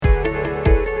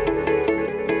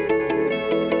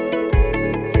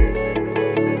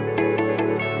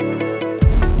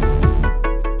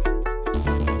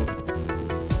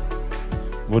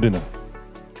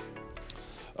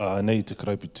nei te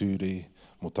karaupi tūri,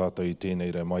 mō tātou I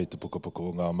tēnei reo mai te pukapuka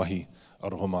o ngā mahi,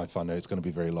 aroha mai whānau. It's going to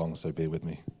be very long, so bear with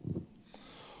me.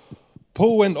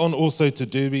 Paul went on also to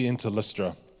Derbe and to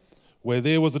Lystra, where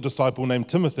there was a disciple named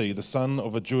Timothy, the son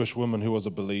of a Jewish woman who was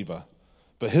a believer,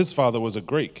 but his father was a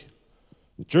Greek.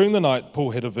 During the night,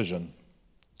 Paul had a vision.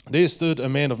 There stood a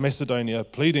man of Macedonia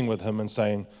pleading with him and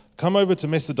saying, "Come over to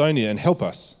Macedonia and help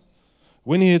us."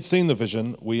 When he had seen the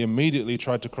vision, we immediately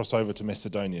tried to cross over to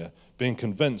Macedonia, being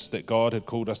convinced that God had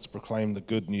called us to proclaim the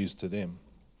good news to them.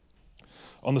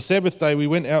 On the Sabbath day, we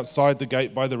went outside the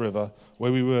gate by the river,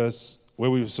 where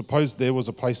we supposed there was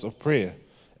a place of prayer,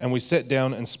 and we sat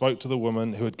down and spoke to the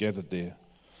women who had gathered there.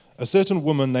 A certain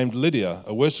woman named Lydia,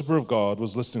 a worshipper of God,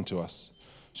 was listening to us.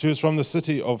 She was from the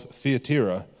city of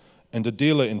Thyatira and a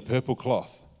dealer in purple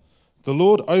cloth. The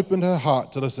Lord opened her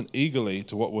heart to listen eagerly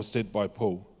to what was said by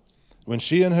Paul. When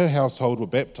she and her household were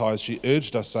baptized, she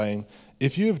urged us, saying,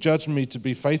 "If you have judged me to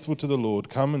be faithful to the Lord,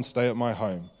 come and stay at my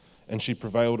home." And she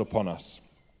prevailed upon us.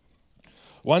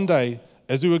 One day,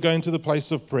 as we were going to the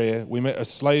place of prayer, we met a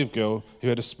slave girl who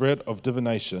had a spirit of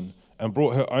divination and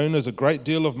brought her owners a great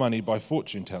deal of money by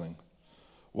fortune-telling.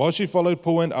 While she followed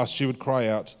Paul and us, she would cry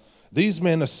out, "These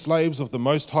men are slaves of the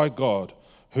Most High God,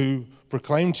 who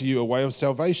proclaim to you a way of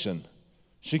salvation."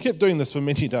 She kept doing this for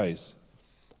many days.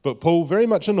 But Paul, very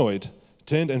much annoyed,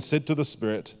 turned and said to the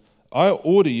spirit, "I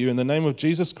order you in the name of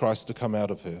Jesus Christ to come out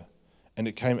of her." And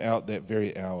it came out that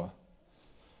very hour.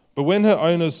 But when her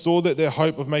owners saw that their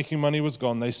hope of making money was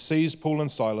gone, they seized Paul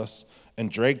and Silas and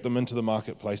dragged them into the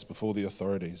marketplace before the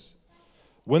authorities.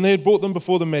 When they had brought them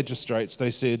before the magistrates,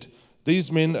 they said,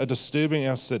 "These men are disturbing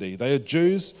our city. They are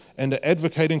Jews and are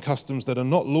advocating customs that are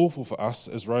not lawful for us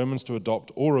as Romans to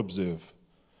adopt or observe."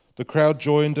 The crowd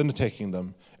joined in attacking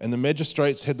them, and the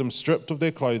magistrates had them stripped of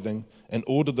their clothing and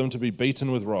ordered them to be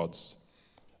beaten with rods.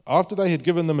 After they had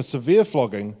given them a severe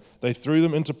flogging, they threw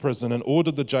them into prison and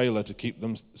ordered the jailer to keep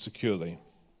them securely.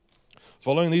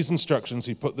 Following these instructions,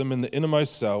 he put them in the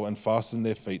innermost cell and fastened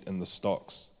their feet in the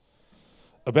stocks.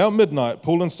 About midnight,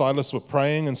 Paul and Silas were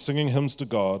praying and singing hymns to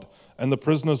God, and the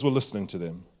prisoners were listening to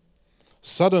them.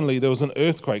 Suddenly there was an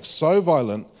earthquake so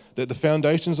violent that the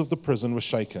foundations of the prison were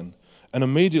shaken, and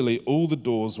immediately all the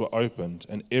doors were opened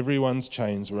and everyone's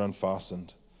chains were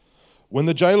unfastened. When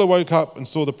the jailer woke up and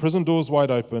saw the prison doors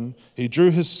wide open, he drew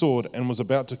his sword and was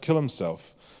about to kill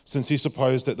himself, since he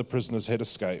supposed that the prisoners had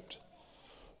escaped.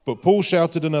 But Paul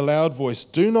shouted in a loud voice,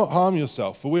 "Do not harm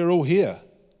yourself, for we are all here."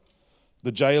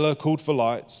 The jailer called for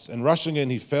lights, and rushing in,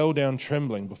 he fell down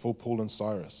trembling before Paul and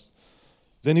Silas.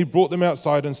 Then he brought them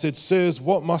outside and said, "Sirs,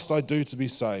 what must I do to be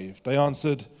saved?" They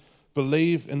answered,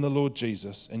 "Believe in the Lord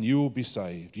Jesus, and you will be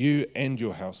saved, you and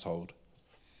your household."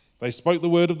 They spoke the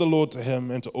word of the Lord to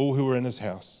him and to all who were in his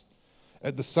house.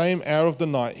 At the same hour of the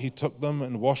night, he took them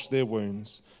and washed their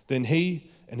wounds. Then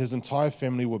he and his entire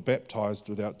family were baptized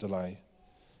without delay.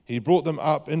 He brought them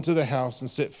up into the house and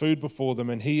set food before them,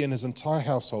 and he and his entire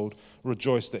household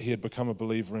rejoiced that he had become a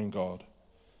believer in God.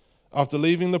 After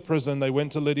leaving the prison, they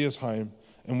went to Lydia's home,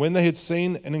 and when they had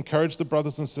seen and encouraged the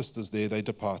brothers and sisters there, they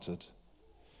departed.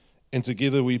 And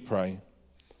together we pray.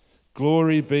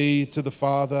 Glory be to the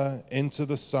Father, and to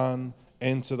the Son,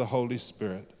 and to the Holy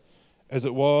Spirit, as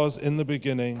it was in the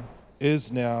beginning,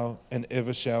 is now, and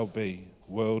ever shall be,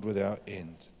 world without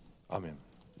end. Amen.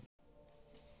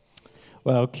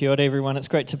 Well, kia ora everyone. It's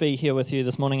great to be here with you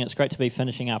this morning. It's great to be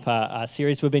finishing up our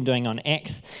series we've been doing on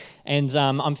Acts. And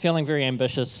I'm feeling very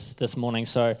ambitious this morning,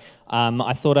 so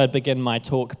I thought I'd begin my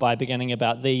talk by beginning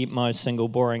about the most single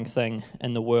boring thing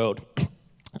in the world.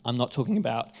 I'm not talking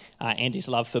about Andy's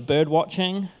love for bird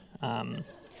watching. I'm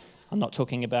not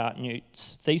talking about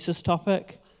Newt's thesis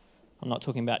topic. I'm not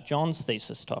talking about John's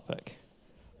thesis topic.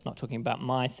 I'm not talking about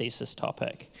my thesis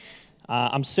topic.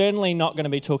 I'm certainly not going to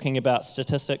be talking about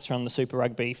statistics from the Super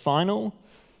Rugby final,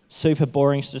 super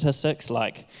boring statistics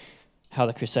like how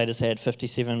the Crusaders had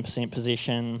 57%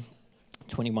 possession,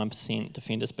 21%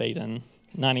 defenders beaten,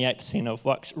 98% of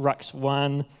rucks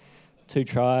won, 2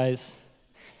 tries,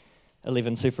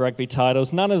 11 Super Rugby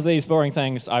titles. None of these boring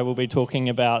things I will be talking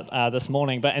about this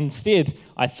morning, but instead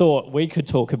I thought we could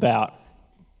talk about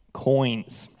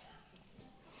coins.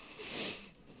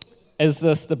 Is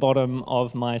this the bottom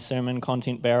of my sermon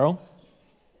content barrel?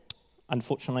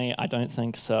 Unfortunately, I don't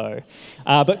think so.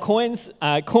 But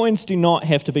coins do not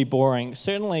have to be boring.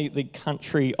 Certainly the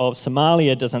country of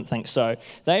Somalia doesn't think so.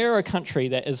 They are a country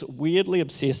that is weirdly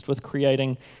obsessed with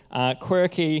creating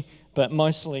quirky but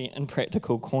mostly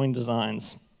impractical coin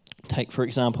designs. Take, for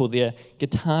example, their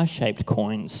guitar-shaped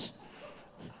coins,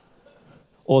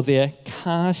 or their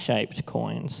car-shaped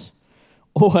coins,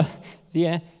 or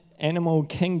their Animal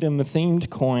Kingdom-themed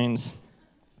coins.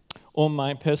 or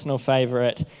my personal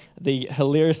favourite, the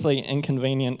hilariously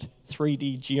inconvenient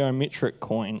 3D geometric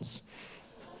coins.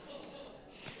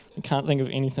 I can't think of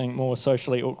anything more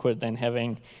socially awkward than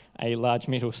having a large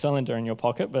metal cylinder in your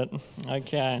pocket, but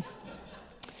okay.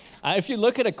 If you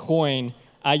look at a coin,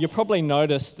 you'll probably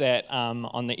notice that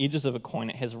on the edges of a coin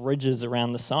it has ridges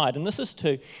around the side, and this is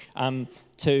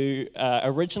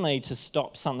originally to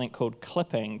stop something called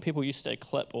clipping. People used to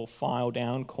clip or file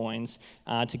down coins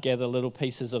to gather little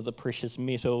pieces of the precious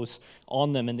metals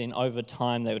on them, and then over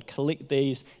time they would collect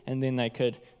these, and then they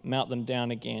could melt them down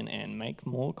again and make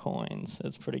more coins.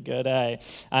 That's pretty good, eh?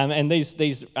 And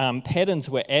these patterns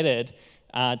were added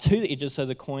to the edges so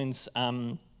the coins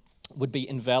would be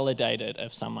invalidated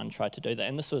if someone tried to do that.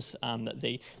 And this was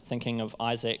the thinking of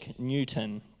Isaac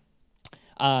Newton.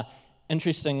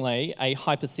 Interestingly, a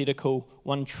hypothetical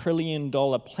 $1 trillion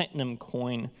platinum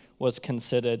coin was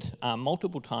considered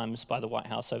multiple times by the White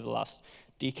House over the last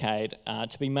decade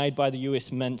to be made by the US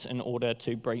Mint in order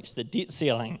to breach the debt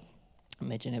ceiling.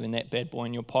 Imagine having that bad boy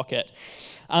in your pocket.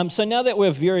 So now that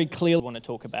we're very clear what we want to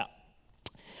talk about.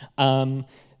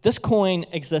 This coin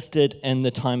existed in the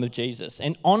time of Jesus,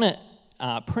 and on it,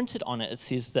 printed on it, it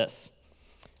says this,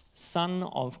 Son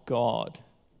of God.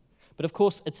 But of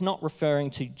course, it's not referring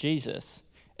to Jesus.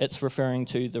 It's referring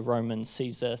to the Roman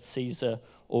Caesar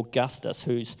Augustus,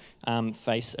 whose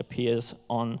face appears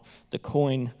on the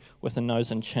coin with a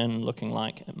nose and chin looking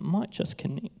like it might just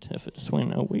connect if it just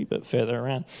went a wee bit further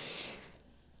around.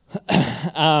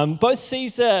 Both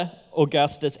Caesar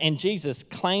Augustus and Jesus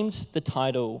claimed the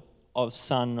title of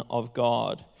Son of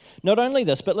God. Not only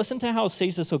this, but listen to how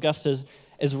Caesar Augustus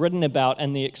is written about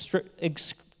in the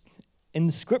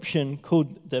inscription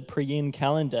called the Priene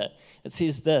calendar. It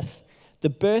says this, the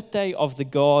birthday of the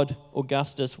god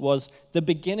Augustus was the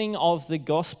beginning of the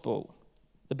gospel,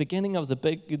 the beginning of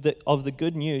the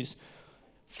good news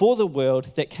for the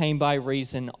world that came by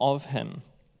reason of him.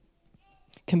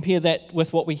 Compare that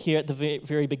with what we hear at the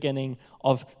very beginning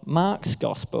of Mark's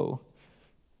gospel.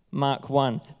 Mark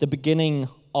 1, the beginning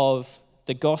of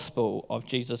the gospel of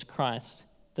Jesus Christ,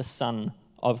 the Son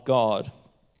of God.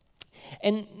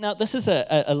 And now this is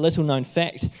a little known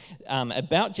fact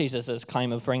about Jesus'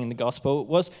 claim of bringing the gospel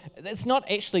was it's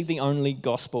not actually the only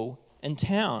gospel in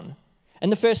town. In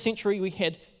the first century we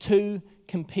had two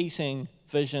competing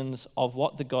visions of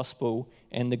what the gospel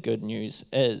and the good news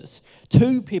is.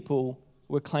 Two people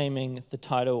were claiming the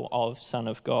title of Son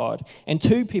of God, and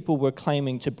two people were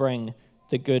claiming to bring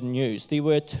the good news. There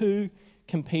were two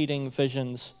competing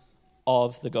visions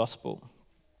of the gospel.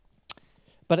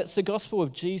 But it's the gospel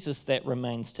of Jesus that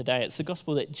remains today. It's the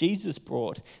gospel that Jesus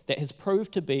brought that has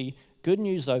proved to be good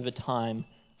news over time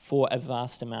for a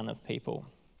vast amount of people.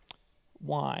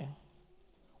 Why?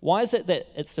 Why is it that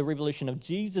it's the revolution of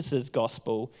Jesus'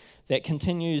 gospel that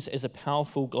continues as a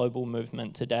powerful global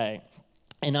movement today?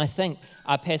 And I think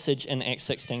our passage in Acts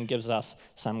 16 gives us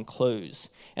some clues.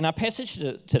 In our passage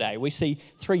today, we see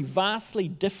three vastly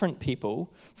different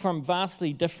people from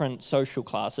vastly different social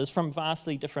classes, from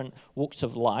vastly different walks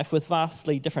of life, with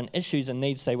vastly different issues and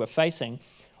needs they were facing,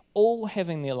 all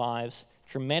having their lives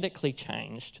dramatically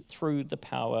changed through the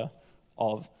power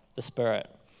of the Spirit.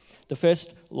 The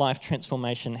first life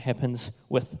transformation happens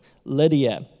with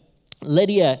Lydia.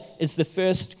 Lydia is the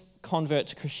first convert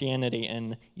to Christianity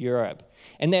in Europe.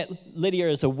 And that Lydia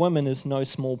as a woman is no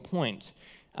small point.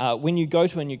 When you go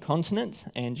to a new continent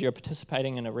and you're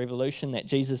participating in a revolution that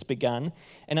Jesus began,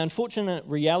 an unfortunate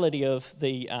reality of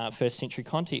the first century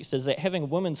context is that having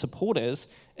women supporters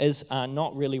is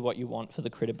not really what you want for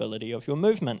the credibility of your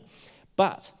movement.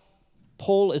 But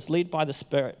Paul is led by the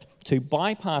Spirit to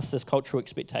bypass this cultural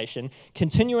expectation,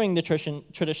 continuing the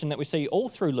tradition that we see all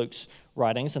through Luke's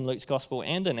writings, in Luke's Gospel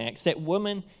and in Acts, that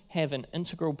women have an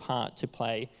integral part to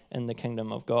play in the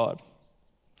kingdom of God.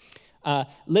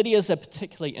 Lydia is a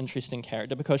particularly interesting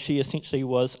character because she essentially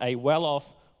was a well-off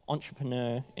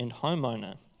entrepreneur and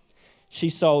homeowner.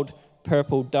 She sold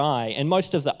purple dye, and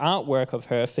most of the artwork of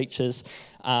her features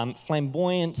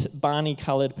flamboyant,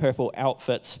 Barney-coloured purple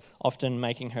outfits, often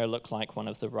making her look like one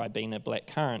of the Ribena black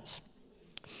currants.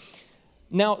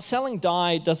 Now, selling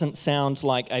dye doesn't sound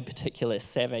like a particularly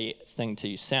savvy thing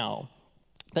to sell,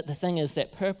 but the thing is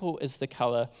that purple is the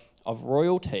colour of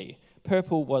royalty.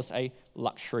 Purple was a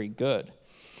luxury good.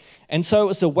 And so it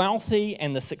was the wealthy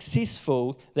and the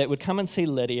successful that would come and see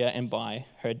Lydia and buy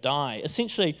her dye.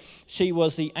 Essentially, she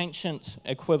was the ancient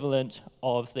equivalent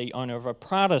of the owner of a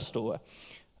Prada store,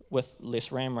 with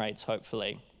less ram raids,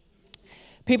 hopefully.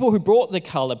 People who brought the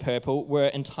colour purple were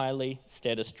entirely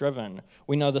status-driven.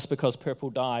 We know this because purple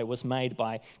dye was made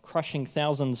by crushing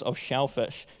thousands of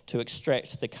shellfish to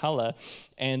extract the colour,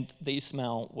 and the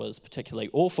smell was particularly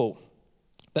awful.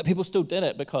 But people still did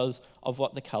it because of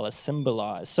what the colour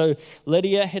symbolised. So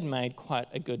Lydia had made quite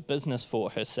a good business for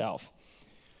herself.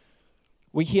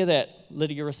 We hear that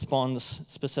Lydia responds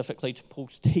specifically to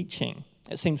Paul's teaching.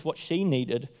 It seems what she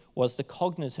needed was the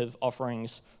cognitive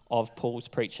offerings of Paul's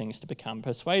preachings to become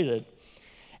persuaded.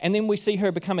 And then we see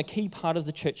her become a key part of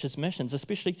the church's missions,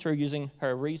 especially through using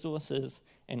her resources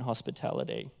and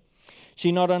hospitality.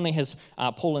 She not only has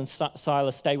Paul and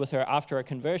Silas stay with her after a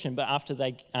conversion, but after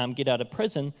they get out of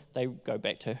prison, they go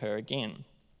back to her again.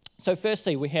 So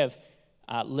firstly, we have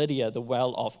Lydia, the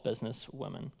well-off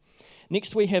businesswoman.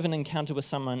 Next, we have an encounter with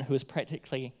someone who is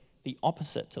practically the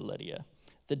opposite to Lydia,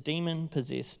 the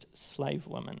demon-possessed slave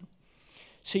woman.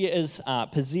 She is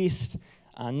possessed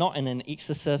not in an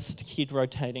exorcist,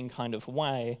 head-rotating kind of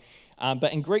way,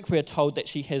 but in Greek we are told that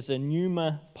she has a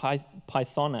pneuma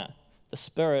pythona, the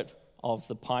spirit of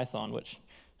the python, which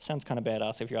sounds kind of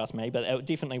badass if you ask me, but it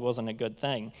definitely wasn't a good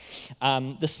thing.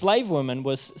 The slave woman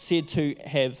was said to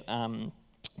have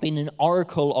been an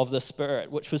oracle of the spirit,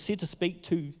 which was said to speak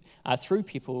to through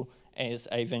people as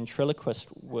a ventriloquist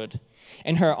would.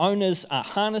 And her owners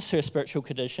harnessed her spiritual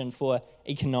condition for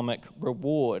economic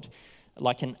reward.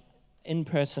 Like an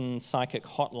in-person psychic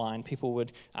hotline, people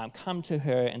would come to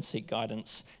her and seek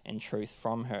guidance and truth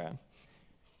from her.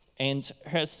 And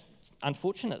her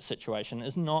unfortunate situation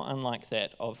is not unlike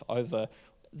that of over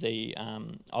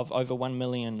 1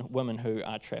 million women who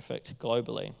are trafficked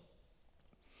globally.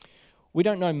 We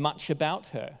don't know much about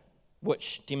her,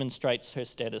 which demonstrates her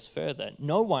status further.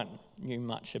 No one knew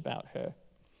much about her.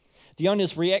 The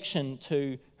owner's reaction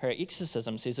to her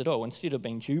exorcism says it all. Instead of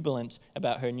being jubilant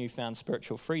about her newfound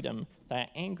spiritual freedom, they are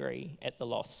angry at the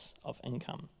loss of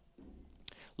income.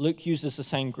 Luke uses the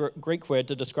same Greek word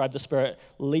to describe the spirit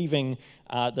leaving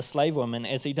the slave woman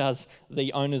as he does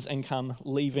the owner's income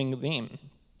leaving them,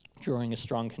 drawing a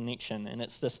strong connection. And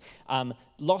it's this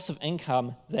loss of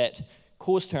income that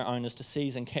caused her owners to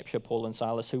seize and capture Paul and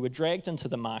Silas, who were dragged into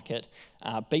the market,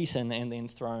 beaten, and then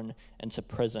thrown into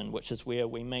prison, which is where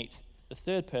we meet the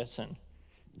third person,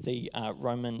 the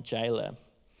Roman jailer.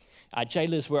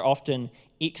 Jailers were often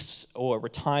ex- or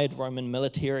retired Roman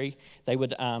military. They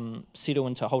would settle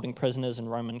into holding prisoners in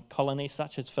Roman colonies,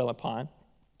 such as Philippi.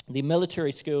 Their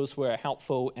military skills were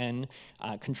helpful in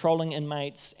controlling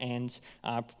inmates and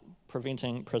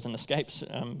preventing prison escapes,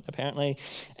 apparently.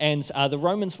 And the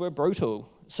Romans were brutal,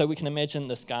 so we can imagine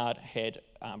this guard had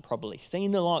probably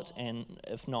seen a lot and,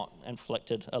 if not,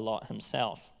 inflicted a lot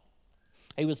himself.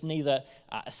 He was neither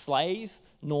a slave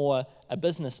nor a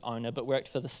business owner, but worked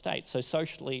for the state. So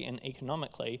socially and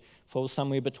economically, falls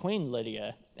somewhere between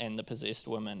Lydia and the possessed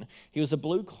woman. He was a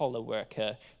blue-collar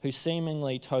worker who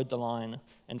seemingly towed the line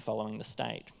in following the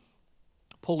state.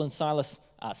 Paul and Silas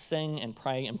sing and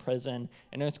pray in prison.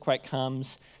 An earthquake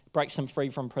comes, breaks them free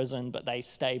from prison, but they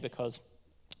stay because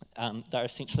they're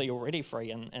essentially already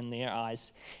free in their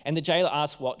eyes. And the jailer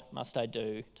asks, "What must I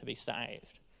do to be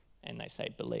saved?" And they say,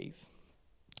 "Believe."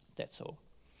 That's all.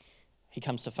 He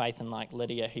comes to faith, and like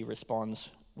Lydia, he responds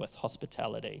with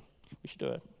hospitality. We should do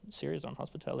a series on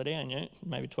hospitality, and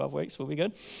maybe 12 weeks will be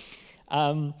good.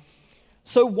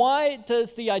 So why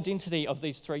does the identity of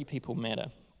these three people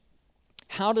matter?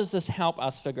 How does this help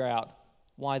us figure out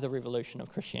why the revolution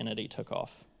of Christianity took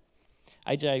off?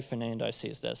 A.J. Fernando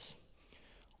says this: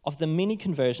 of the many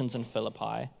conversions in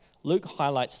Philippi, Luke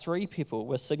highlights three people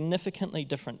with significantly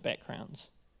different backgrounds.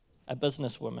 A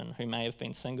businesswoman who may have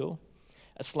been single,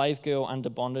 a slave girl under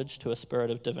bondage to a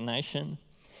spirit of divination,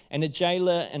 and a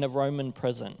jailer in a Roman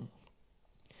prison.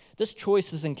 This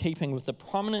choice is in keeping with the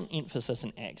prominent emphasis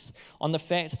in Acts on the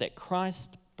fact that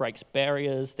Christ breaks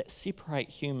barriers that separate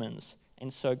humans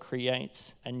and so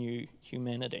creates a new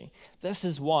humanity. This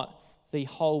is what the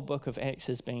whole book of Acts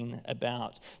has been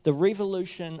about. The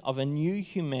revolution of a new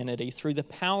humanity through the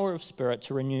power of Spirit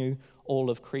to renew all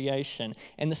of creation.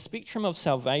 And the spectrum of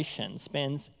salvation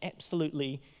spans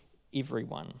absolutely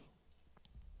everyone.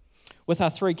 With our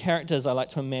three characters, I like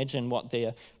to imagine what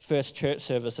their first church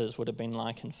services would have been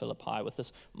like in Philippi, with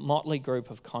this motley group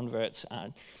of converts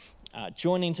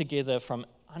joining together from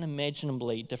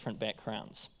unimaginably different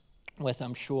backgrounds, with,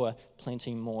 I'm sure,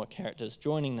 plenty more characters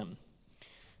joining them.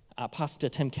 Pastor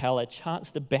Tim Keller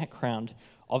charts the background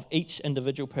of each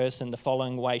individual person the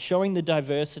following way, showing the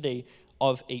diversity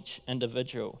of each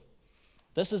individual.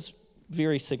 This is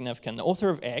very significant. The author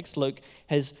of Acts, Luke,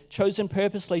 has chosen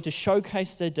purposely to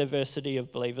showcase the diversity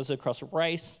of believers across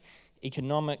race,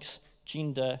 economics,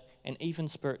 gender, and even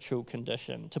spiritual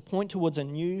condition, to point towards a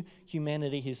new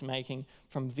humanity he's making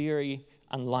from very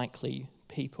unlikely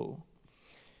people.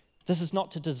 This is not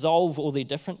to dissolve all their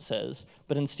differences,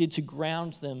 but instead to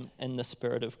ground them in the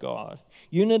Spirit of God.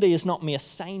 Unity is not mere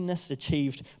sameness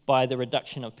achieved by the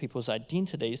reduction of people's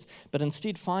identities, but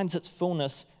instead finds its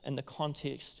fullness in the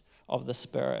context of the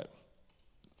Spirit.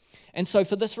 And so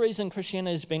for this reason,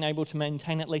 Christianity has been able to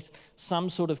maintain at least some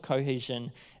sort of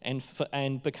cohesion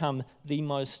and become the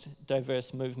most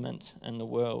diverse movement in the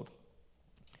world.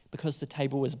 Because the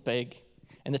table is big.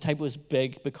 And the table is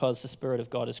big because the Spirit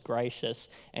of God is gracious,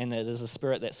 and it is a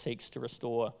Spirit that seeks to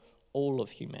restore all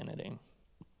of humanity.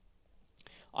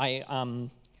 I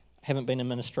haven't been in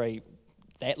ministry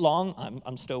that long.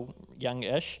 I'm still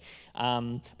young-ish.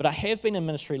 But I have been in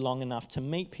ministry long enough to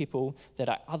meet people that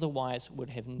I otherwise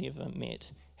would have never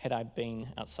met had I been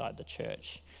outside the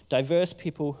church. Diverse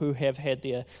people who have had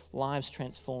their lives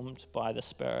transformed by the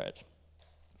Spirit.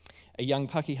 A young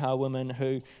Pakeha woman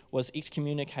who was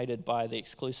excommunicated by the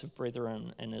Exclusive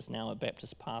Brethren and is now a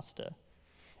Baptist pastor.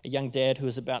 A young dad who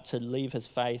was about to leave his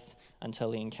faith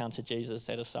until he encountered Jesus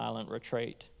at a silent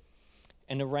retreat.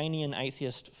 An Iranian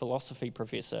atheist philosophy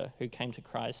professor who came to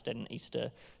Christ at an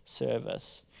Easter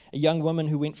service. A young woman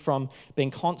who went from being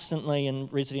constantly in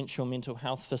residential mental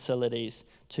health facilities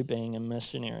to being a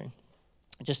missionary.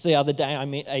 Just the other day, I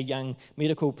met a young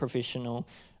medical professional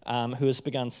who has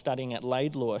begun studying at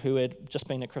Laidlaw, who had just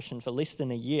been a Christian for less than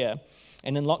a year.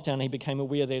 And in lockdown, he became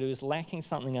aware that he was lacking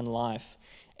something in life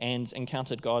and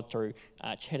encountered God through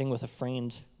chatting with a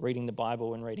friend, reading the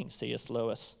Bible, and reading C.S.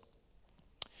 Lewis.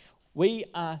 We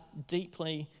are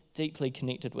deeply, deeply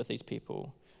connected with these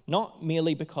people, not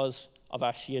merely because of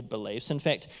our shared beliefs. In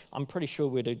fact, I'm pretty sure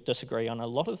we'd disagree on a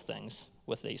lot of things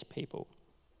with these people,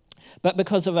 but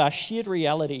because of our shared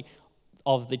reality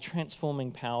of the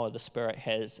transforming power the Spirit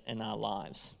has in our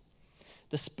lives.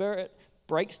 The Spirit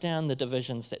breaks down the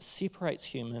divisions that separates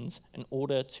humans in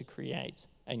order to create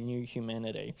a new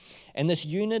humanity. And this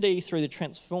unity through the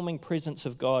transforming presence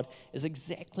of God is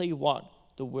exactly what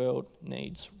the world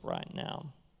needs right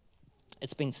now.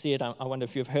 It's been said, I wonder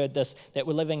if you've heard this, that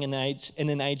we're living in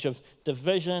an age of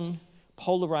division,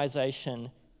 polarization,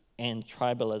 and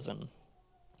tribalism.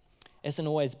 It hasn't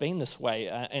always been this way.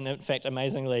 And in fact,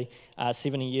 amazingly,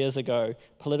 70 years ago,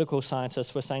 political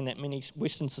scientists were saying that many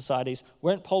Western societies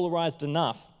weren't polarized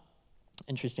enough.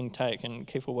 Interesting take, and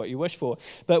careful what you wish for.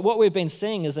 But what we've been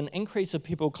seeing is an increase of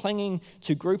people clinging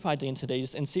to group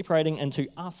identities and separating into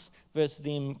us versus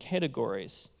them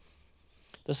categories.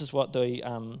 This is what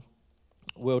the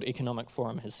World Economic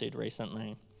Forum has said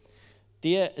recently.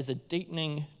 There is a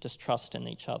deepening distrust in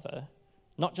each other,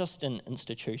 not just in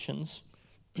institutions,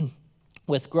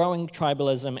 with growing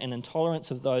tribalism and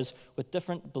intolerance of those with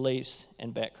different beliefs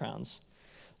and backgrounds.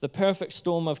 The perfect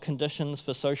storm of conditions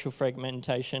for social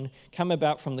fragmentation come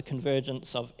about from the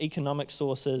convergence of economic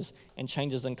sources and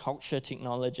changes in culture,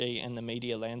 technology, and the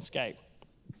media landscape.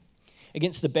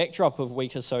 Against the backdrop of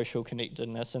weaker social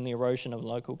connectedness and the erosion of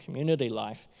local community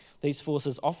life, these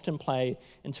forces often play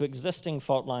into existing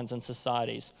fault lines in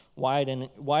societies,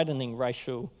 widening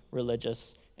racial,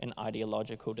 religious, and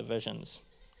ideological divisions.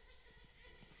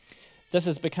 This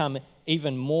has become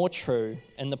even more true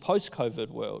in the post-COVID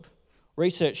world.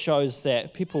 Research shows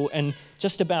that people in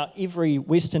just about every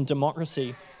Western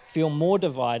democracy feel more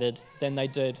divided than they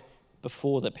did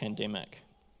before the pandemic.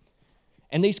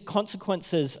 And these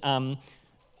consequences are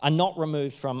not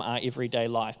removed from our everyday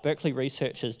life. Berkeley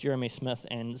researchers Jeremy Smith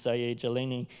and Zaid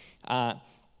Jalini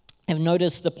have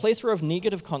noticed the plethora of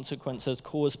negative consequences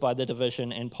caused by the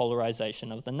division and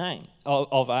polarization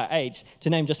of our age. To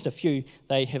name just a few,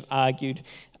 they have argued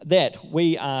that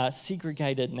we are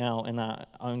segregated now in our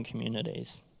own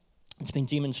communities. It's been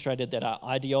demonstrated that our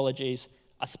ideologies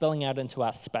are spilling out into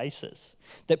our spaces,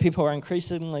 that people are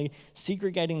increasingly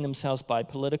segregating themselves by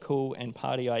political and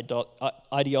party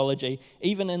ideology,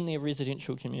 even in their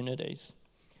residential communities.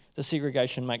 The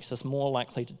segregation makes us more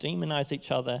likely to demonize each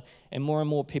other, and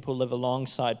more people live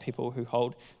alongside people who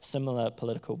hold similar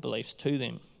political beliefs to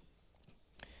them.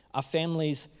 Our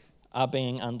families are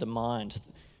being undermined.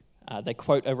 They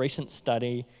quote a recent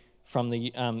study from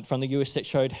the US that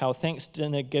showed how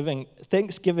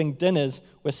Thanksgiving dinners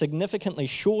were significantly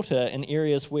shorter in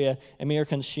areas where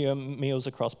Americans share meals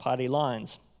across party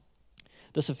lines.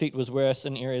 This effect was worse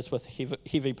in areas with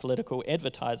heavy political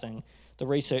advertising. The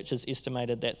researchers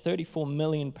estimated that 34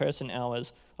 million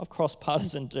person-hours of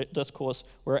cross-partisan discourse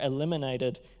were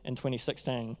eliminated in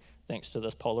 2016 thanks to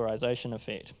this polarization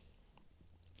effect.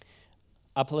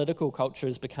 Our political culture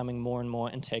is becoming more and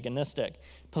more antagonistic.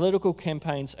 Political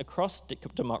campaigns across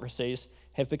democracies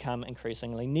have become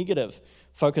increasingly negative,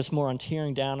 focused more on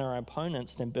tearing down our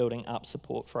opponents than building up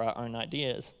support for our own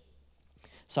ideas.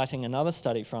 Citing another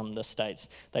study from the States,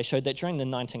 they showed that during the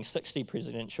 1960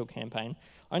 presidential campaign,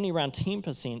 only around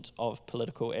 10% of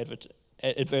political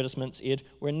advertisements aired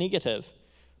were negative.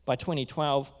 By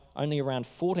 2012, only around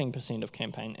 14% of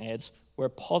campaign ads were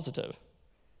positive.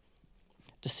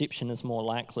 Deception is more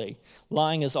likely.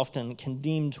 Lying is often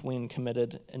condemned when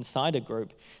committed inside a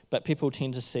group, but people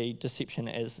tend to see deception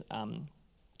as,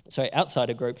 outside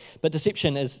a group, but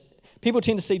people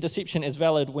tend to see deception as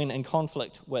valid when in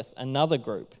conflict with another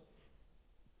group.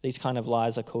 These kind of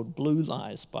lies are called blue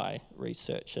lies by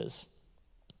researchers.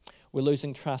 We're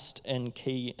losing trust in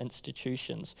key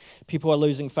institutions. People are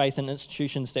losing faith in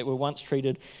institutions that were once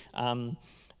treated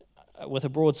with a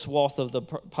broad swath of the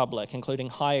public, including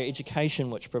higher education,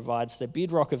 which provides the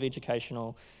bedrock of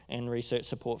educational and research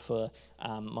support for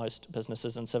most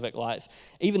businesses and civic life.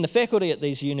 Even the faculty at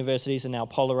these universities are now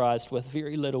polarized with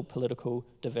very little political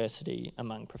diversity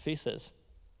among professors.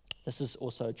 This is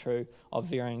also true of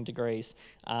varying degrees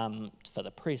for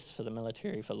the press, for the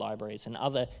military, for libraries, and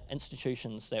other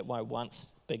institutions that were once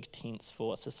big tents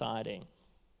for society.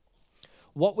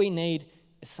 What we need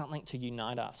is something to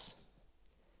unite us.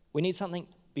 We need something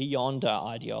beyond our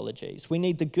ideologies. We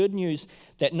need the good news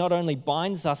that not only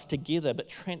binds us together, but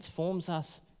transforms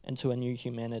us into a new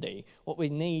humanity. What we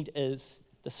need is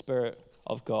the Spirit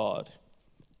of God.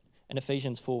 In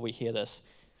Ephesians 4, we hear this.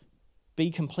 Be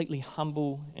completely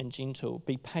humble and gentle.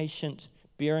 Be patient,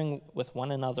 bearing with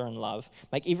one another in love.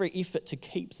 Make every effort to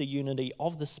keep the unity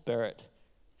of the Spirit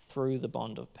through the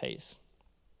bond of peace.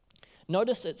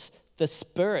 Notice it's the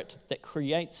Spirit that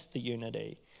creates the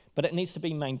unity, but it needs to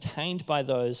be maintained by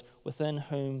those within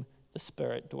whom the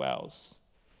Spirit dwells.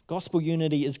 Gospel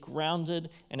unity is grounded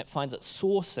and it finds its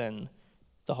source in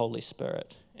the Holy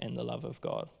Spirit and the love of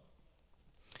God.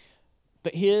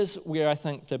 But here's where I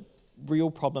think the real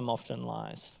problem often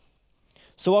lies.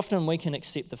 So often we can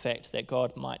accept the fact that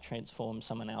God might transform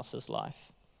someone else's life.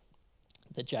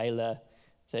 The jailer,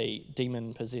 the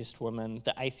demon-possessed woman,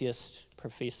 the atheist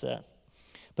professor.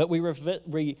 But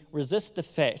we resist the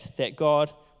fact that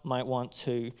God might want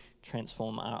to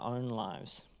transform our own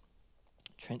lives.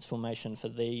 Transformation for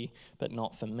thee, but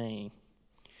not for me.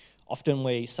 Often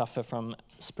we suffer from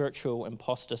spiritual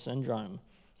imposter syndrome,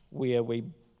 where we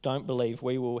don't believe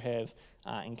we will have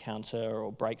encounter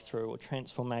or breakthrough or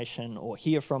transformation or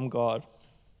hear from God.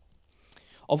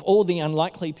 Of all the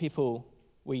unlikely people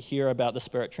we hear about the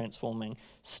Spirit transforming,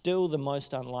 still the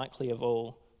most unlikely of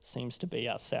all seems to be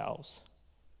ourselves.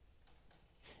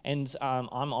 And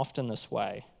I'm often this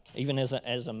way, even as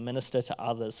a minister to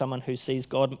others, someone who sees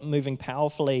God moving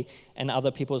powerfully in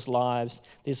other people's lives.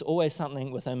 There's always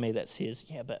something within me that says,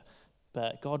 yeah,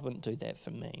 but God wouldn't do that for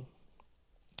me.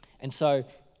 And so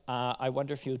I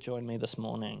wonder if you'll join me this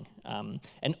morning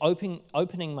in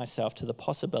opening myself to the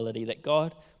possibility that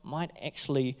God might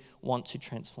actually want to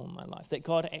transform my life, that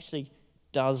God actually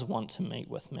does want to meet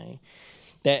with me.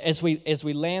 That as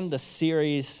we land this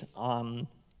series,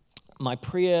 my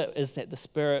prayer is that the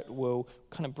Spirit will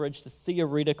kind of bridge the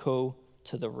theoretical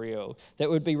to the real. That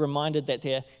we'd be reminded that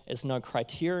there is no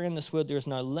criteria in this world, there is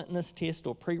no litmus test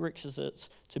or prerequisites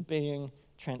to being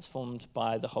transformed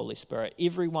by the Holy Spirit.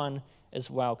 Everyone is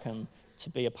welcome to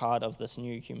be a part of this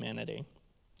new humanity,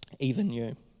 even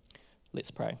you. Let's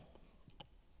pray.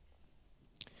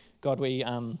 God, we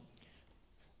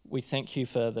thank you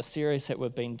for the series that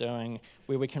we've been doing,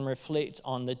 where we can reflect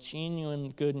on the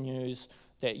genuine good news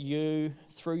that you,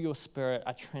 through your Spirit,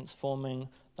 are transforming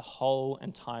the whole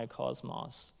entire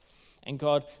cosmos. And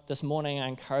God, this morning I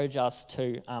encourage us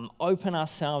to open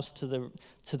ourselves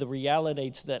to the reality,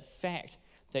 to the fact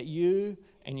that you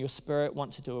and your Spirit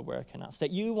want to do a work in us,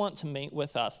 that you want to meet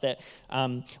with us, that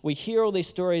we hear all these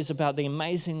stories about the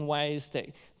amazing ways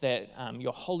that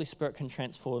your Holy Spirit can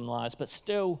transform lives, but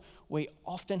still we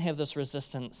often have this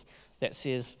resistance that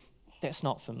says, that's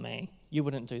not for me. You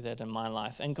wouldn't do that in my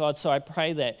life. And God, so I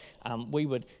pray that we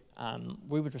would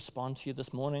respond to you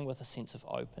this morning with a sense of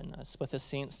openness, with a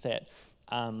sense that,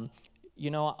 I'm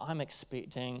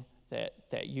expecting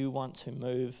that you want to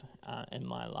move in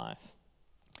my life.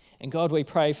 And God, we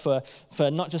pray for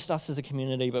not just us as a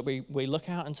community, but we look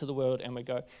out into the world and we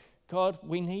go, God,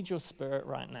 we need your Spirit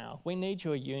right now. We need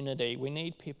your unity. We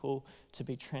need people to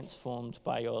be transformed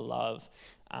by your love.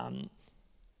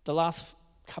 The last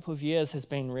couple of years has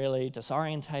been really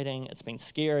disorientating. It's been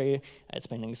scary. It's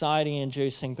been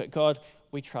anxiety-inducing. But God,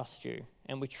 we trust you,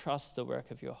 and we trust the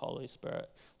work of your Holy Spirit.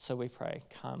 So we pray,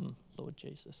 come, Lord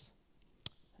Jesus.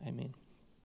 Amen.